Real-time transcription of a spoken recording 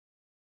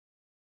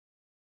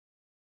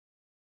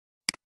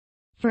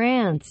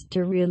France to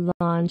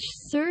relaunch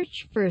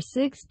search for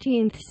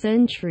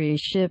 16th-century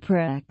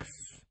shipwrecks.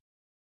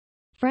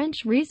 French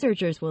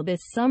researchers will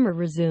this summer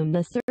resume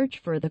the search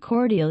for the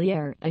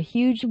Cordelière, a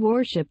huge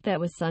warship that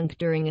was sunk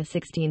during a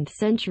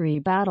 16th-century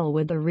battle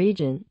with the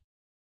Regent,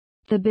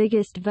 the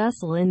biggest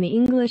vessel in the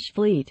English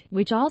fleet,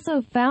 which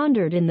also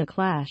foundered in the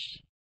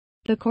clash.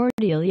 The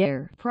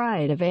Cordelière,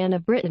 pride of Anne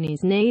of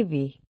Brittany's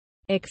navy,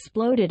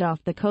 exploded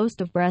off the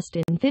coast of Brest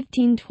in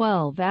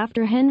 1512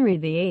 after Henry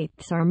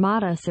VIII's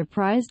armada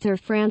surprised her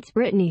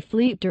France-Brittany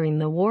fleet during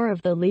the War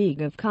of the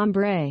League of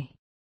Cambrai.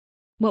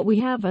 What we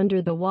have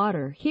under the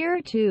water here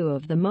are two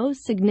of the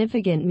most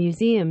significant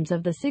museums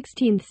of the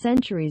 16th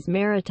century's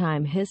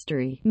maritime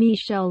history,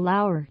 Michel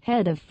L'Hour,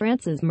 head of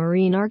France's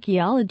Marine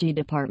Archaeology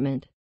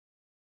Department,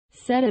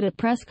 said at a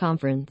press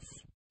conference.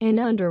 In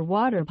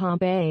underwater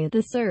Pompeii,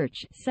 the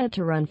search, set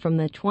to run from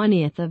the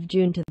 20th of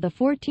June to the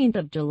 14th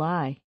of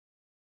July,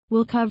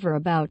 will cover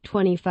about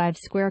 25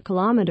 square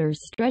kilometers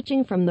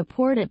stretching from the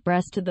port at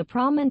Brest to the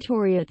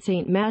promontory at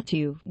St.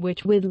 Mathieu,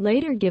 which would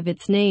later give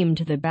its name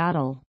to the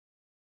battle.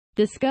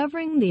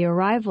 Discovering the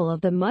arrival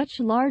of the much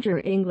larger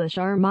English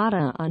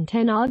armada on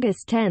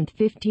August 10,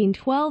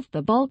 1512,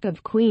 the bulk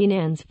of Queen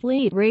Anne's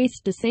fleet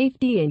raced to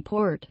safety in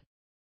port.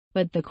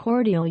 But the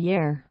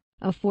Cordelière,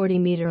 a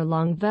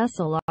 40-meter-long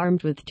vessel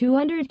armed with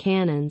 200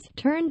 cannons,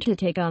 turned to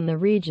take on the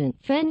Regent,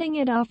 fending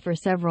it off for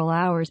several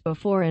hours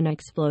before an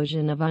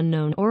explosion of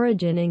unknown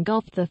origin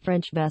engulfed the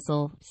French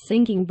vessel,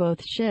 sinking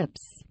both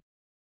ships.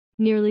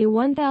 Nearly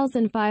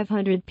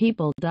 1,500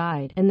 people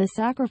died, and the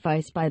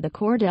sacrifice by the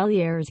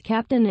Cordelière's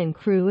captain and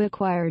crew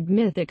acquired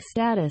mythic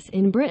status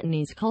in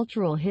Brittany's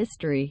cultural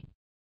history.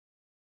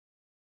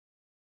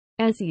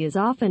 As is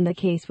often the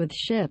case with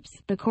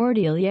ships, the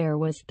Cordelière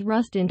was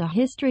thrust into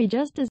history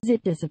just as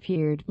it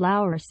disappeared,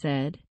 L'Hour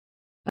said.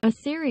 A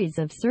series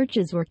of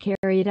searches were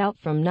carried out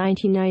from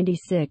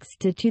 1996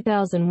 to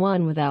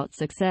 2001 without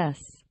success.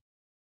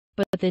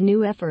 But the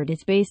new effort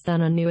is based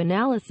on a new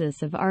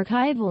analysis of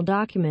archival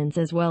documents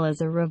as well as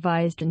a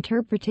revised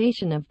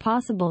interpretation of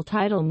possible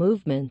tidal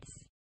movements.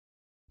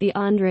 The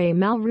André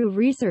Malraux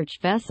research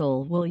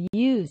vessel will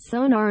use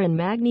sonar and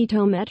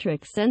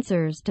magnetometric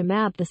sensors to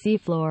map the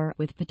seafloor,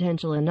 with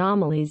potential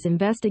anomalies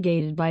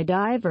investigated by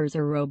divers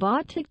or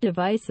robotic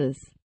devices.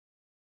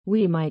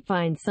 We might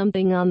find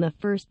something on the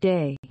first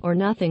day, or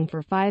nothing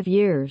for 5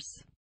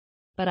 years.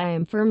 But I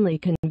am firmly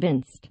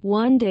convinced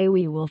one day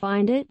we will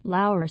find it,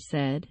 L'Hour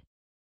said.